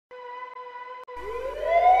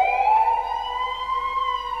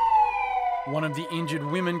One of the injured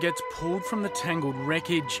women gets pulled from the tangled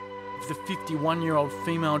wreckage. The 51-year-old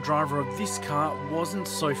female driver of this car wasn't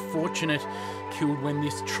so fortunate, killed when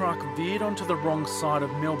this truck veered onto the wrong side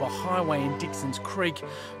of Melba Highway in Dixon's Creek,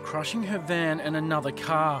 crushing her van and another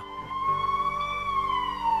car.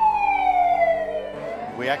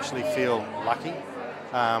 We actually feel lucky.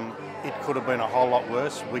 It could have been a whole lot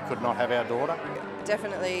worse. We could not have our daughter.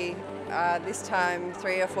 Definitely this time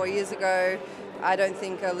 3 or 4 years ago, I don't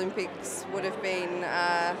think Olympics would have been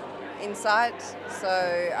in sight.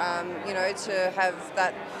 So, you know, to have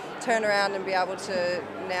that turnaround and be able to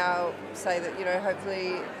now say that, you know,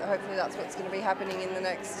 hopefully that's what's going to be happening in the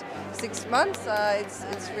next 6 months,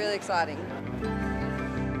 it's really exciting.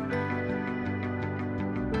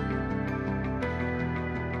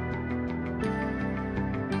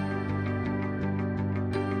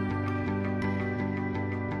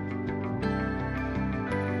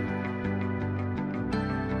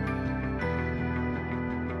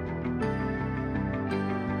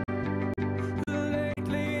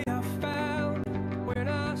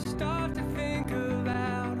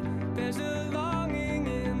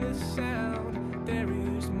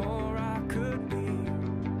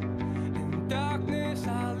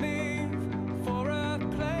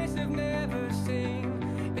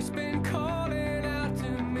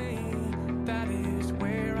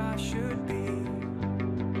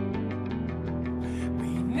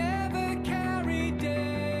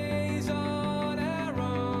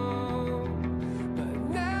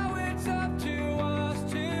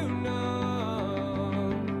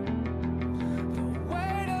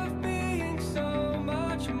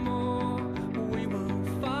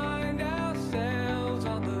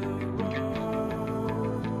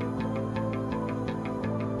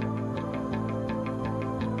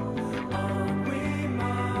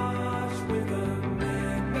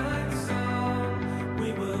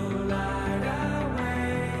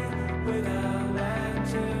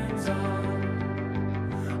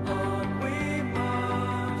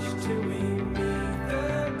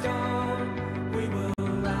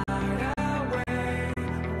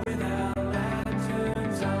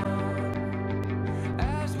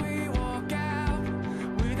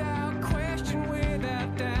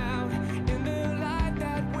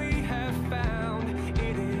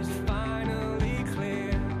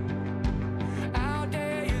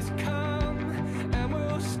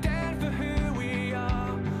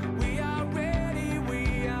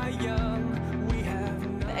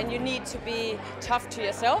 And you need to be tough to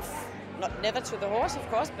yourself, never to the horse of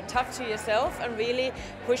course, but tough to yourself and really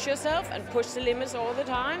push yourself and push the limits all the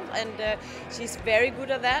time. And she's very good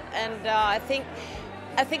at that. And I think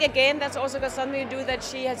again that's also got something to do that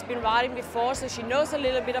she has been riding before, so she knows a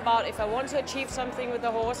little bit about if I want to achieve something with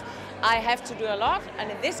the horse, I have to do a lot. And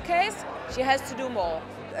in this case, she has to do more.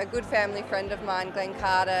 A good family friend of mine, Glenn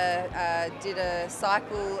Carter, did a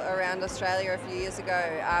cycle around Australia a few years ago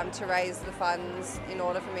to raise the funds in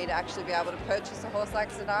order for me to actually be able to purchase a horse-like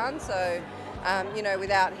sedan. So, you know,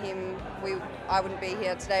 without him, I wouldn't be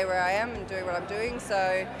here today where I am and doing what I'm doing.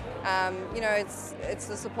 So, you know, it's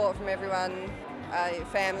the support from everyone,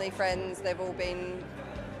 family, friends. They've all been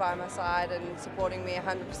by my side and supporting me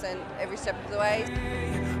 100% every step of the way.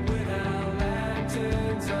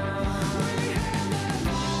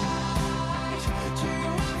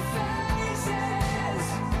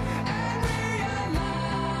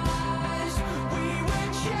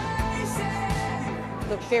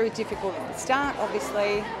 Look, very difficult at the start,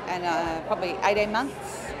 obviously, and probably 18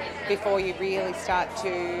 months before you really start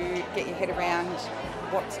to get your head around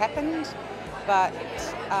what's happened. But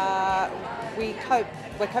we're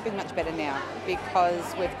coping much better now because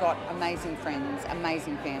we've got amazing friends,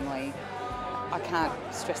 amazing family. I can't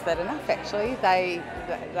stress that enough, actually. They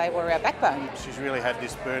were our backbone. She's really had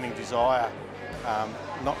this burning desire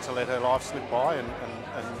not to let her life slip by and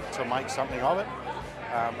to make something of it.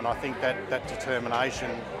 And I think that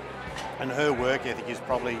determination and her work ethic has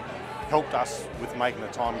probably helped us with making the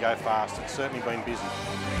time go fast. It's certainly been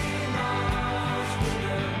busy.